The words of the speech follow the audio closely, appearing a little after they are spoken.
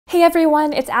Hey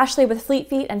everyone, it's Ashley with Fleet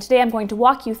Feet, and today I'm going to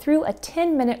walk you through a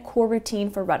 10-minute core routine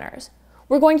for runners.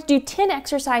 We're going to do 10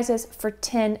 exercises for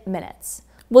 10 minutes.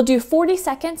 We'll do 40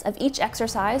 seconds of each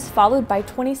exercise, followed by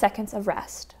 20 seconds of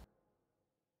rest.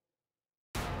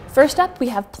 First up, we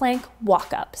have plank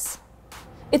walk-ups.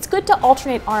 It's good to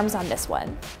alternate arms on this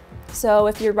one. So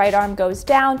if your right arm goes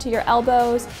down to your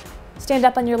elbows, stand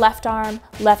up on your left arm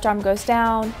goes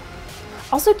down.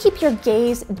 Also keep your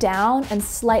gaze down and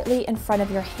slightly in front of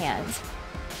your hands.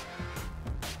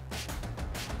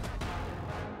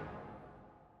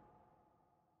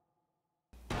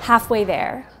 Halfway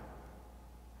there.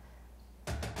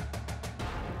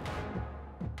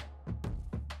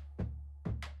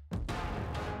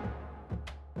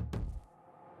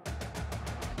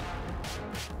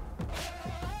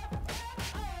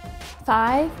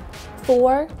 Five,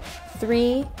 4,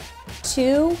 3,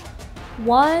 2,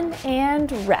 1,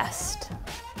 and rest.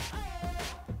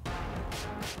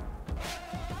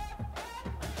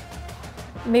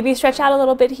 Maybe stretch out a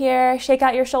little bit here, shake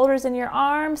out your shoulders and your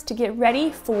arms to get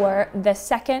ready for the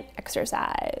second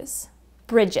exercise.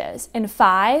 Bridges in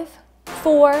 5,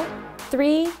 4,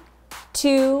 3,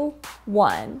 2,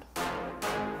 1.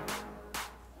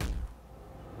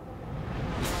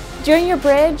 During your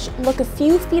bridge, look a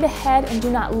few feet ahead and do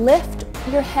not lift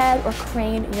your head or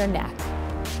crane your neck.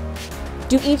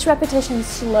 Do each repetition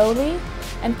slowly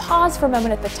and pause for a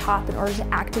moment at the top in order to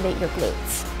activate your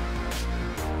glutes.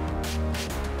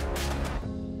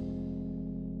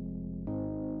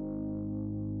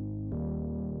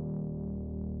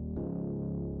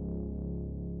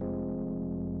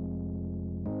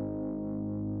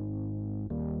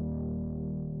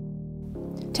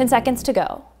 Ten seconds to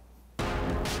go.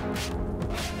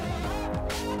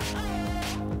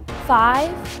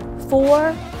 5,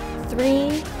 4,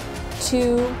 3,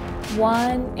 2,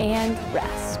 1, and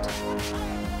rest.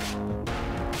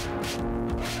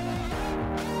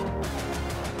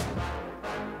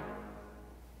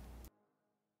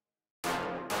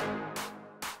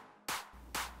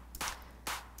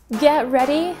 Get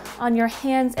ready on your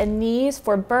hands and knees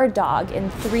for bird dog in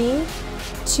 3,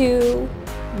 2,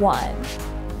 1.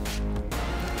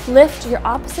 Lift your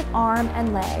opposite arm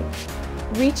and leg.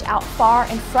 Reach out far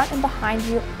in front and behind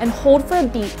you and hold for a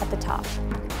beat at the top.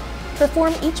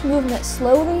 Perform each movement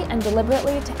slowly and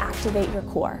deliberately to activate your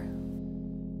core.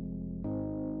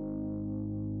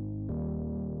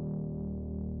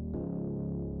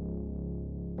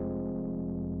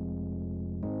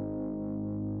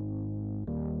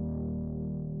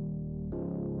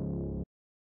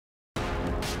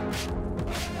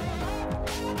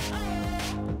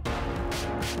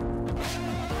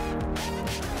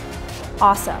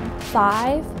 Awesome.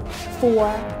 5,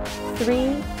 4,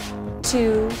 3,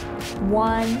 2,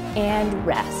 1, and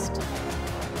rest.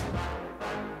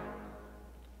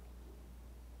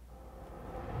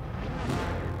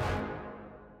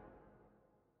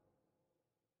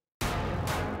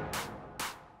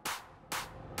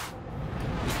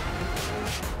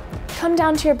 Come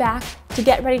down to your back to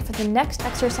get ready for the next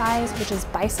exercise, which is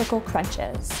bicycle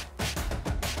crunches.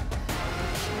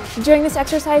 During this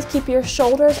exercise, keep your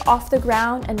shoulders off the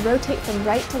ground and rotate from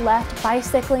right to left,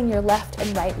 bicycling your left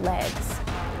and right legs.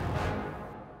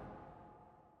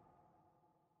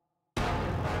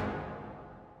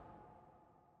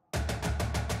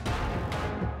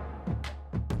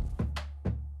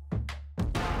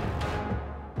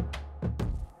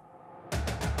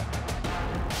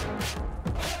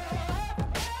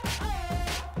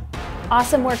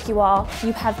 Awesome work, you all.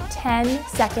 You have 10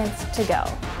 seconds to go.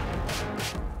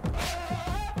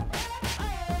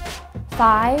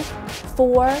 5,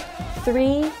 4,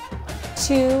 3,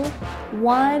 2,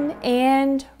 1,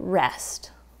 and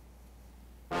rest.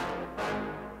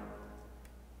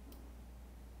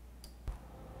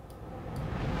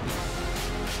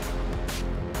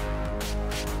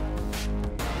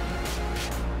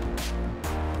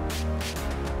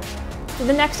 For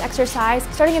the next exercise,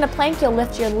 starting in a plank, you'll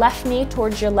lift your left knee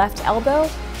towards your left elbow,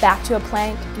 back to a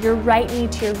plank, your right knee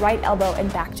to your right elbow,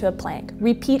 and back to a plank.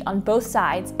 Repeat on both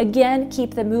sides. Again,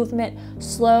 keep the movement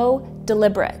slow,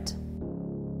 deliberate.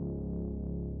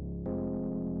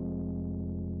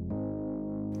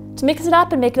 To mix it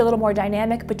up and make it a little more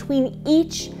dynamic, between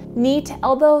each knee to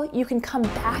elbow, you can come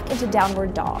back into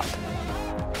downward dog.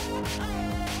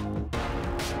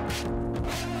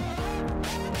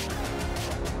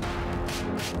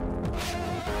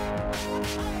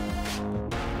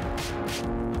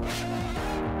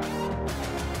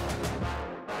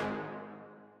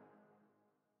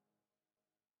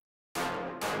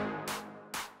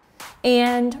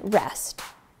 And rest.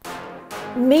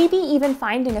 Maybe even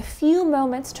finding a few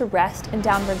moments to rest in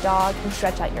downward dog and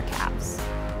stretch out your calves.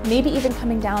 Maybe even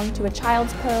coming down to a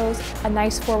child's pose, a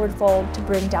nice forward fold to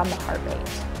bring down the heart rate.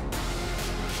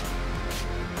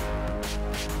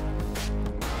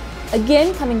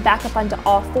 Again, coming back up onto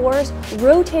all fours,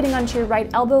 rotating onto your right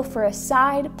elbow for a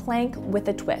side plank with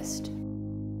a twist.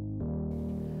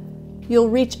 You'll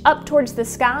reach up towards the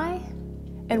sky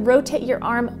and rotate your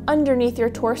arm underneath your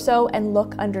torso and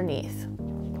look underneath.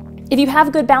 If you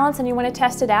have good balance and you want to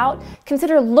test it out,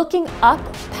 consider looking up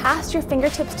past your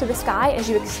fingertips to the sky as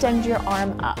you extend your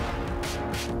arm up.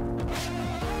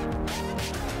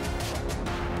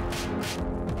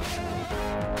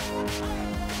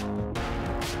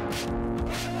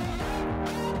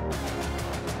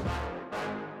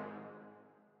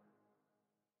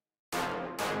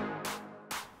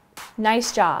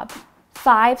 Nice job.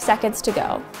 5 seconds to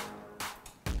go.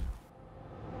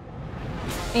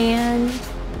 And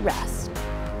rest.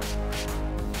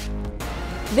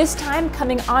 This time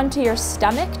coming onto your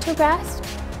stomach to rest,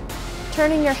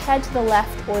 turning your head to the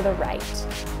left or the right.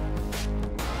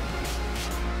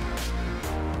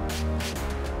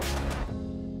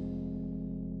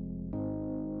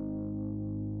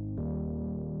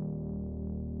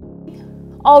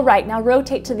 All right, now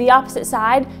rotate to the opposite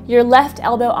side, your left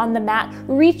elbow on the mat.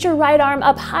 Reach your right arm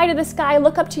up high to the sky,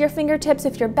 look up to your fingertips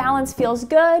if your balance feels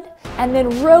good, and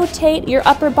then rotate your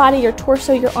upper body, your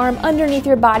torso, your arm underneath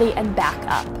your body and back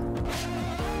up.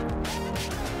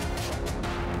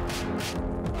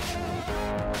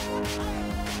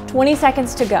 "20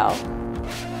 seconds to go.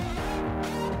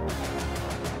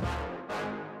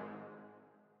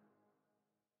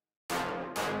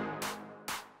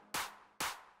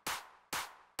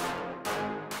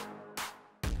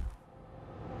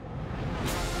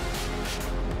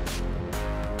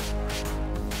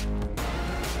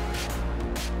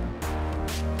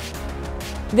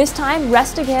 This time,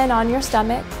 rest again on your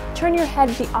stomach. Turn your head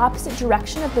the opposite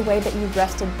direction of the way that you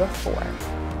rested before.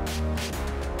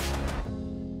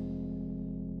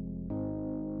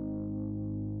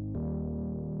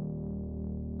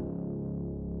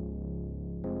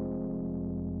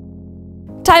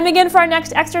 Time again for our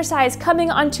next exercise,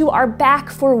 coming onto our back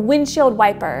for windshield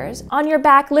wipers. On your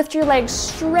back, lift your legs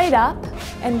straight up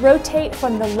and rotate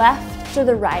from the left to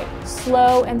the right,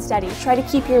 slow and steady. Try to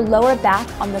keep your lower back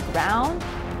on the ground.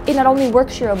 It not only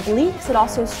works your obliques, it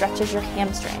also stretches your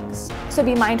hamstrings. So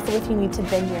be mindful if you need to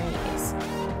bend your knees.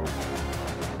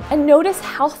 And notice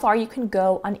how far you can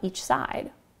go on each side.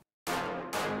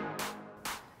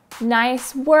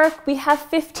 Nice work. We have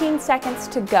 15 seconds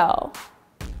to go.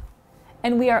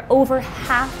 And we are over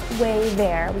halfway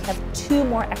there. We have 2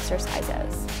 more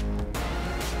exercises.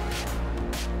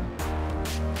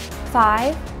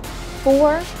 5,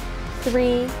 4,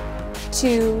 3,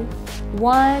 2,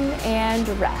 1, and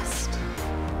rest.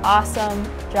 Awesome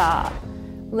job.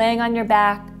 Laying on your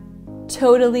back,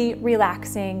 totally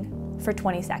relaxing for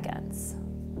 20 seconds.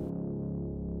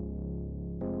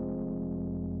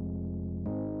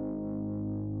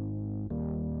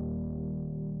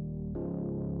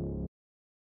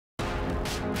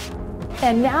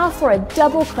 And now for a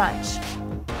double crunch.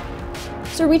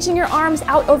 So reaching your arms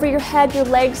out over your head, your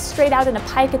legs straight out in a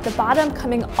pike at the bottom,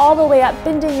 coming all the way up,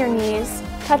 bending your knees,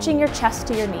 touching your chest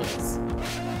to your knees.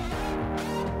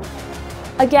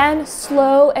 Again,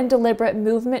 slow and deliberate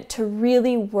movement to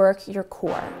really work your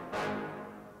core.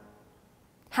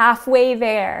 Halfway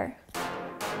there.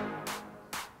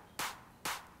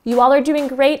 You all are doing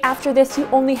great. After this, you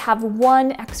only have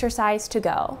 1 exercise to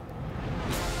go.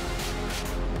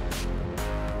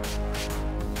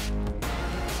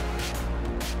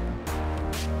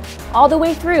 All the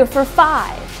way through for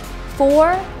 5,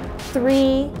 4,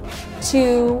 3,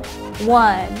 2,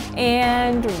 1,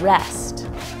 and rest.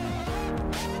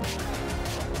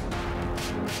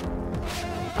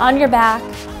 On your back,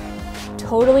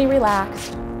 totally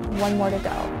relaxed. 1 more to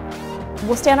go.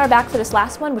 We'll stay on our back for this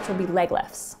last one, which will be leg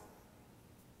lifts.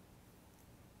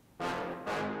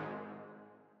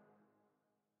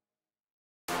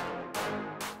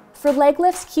 For leg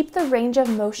lifts, keep the range of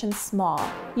motion small.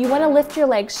 You want to lift your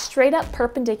legs straight up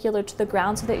perpendicular to the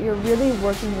ground so that you're really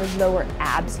working your lower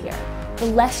abs here. The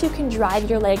less you can drive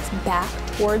your legs back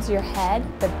towards your head,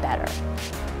 the better.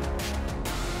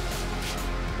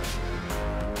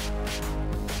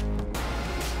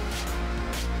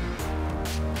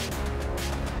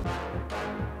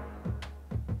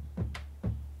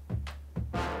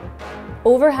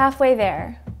 Over halfway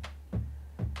there.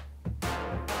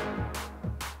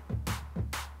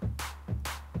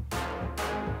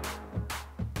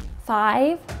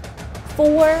 5,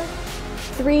 4,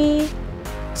 3,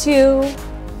 2,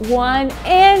 1,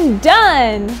 and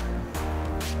done.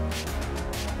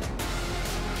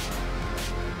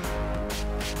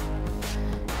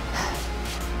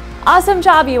 Awesome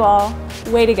job, you all.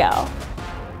 Way to go.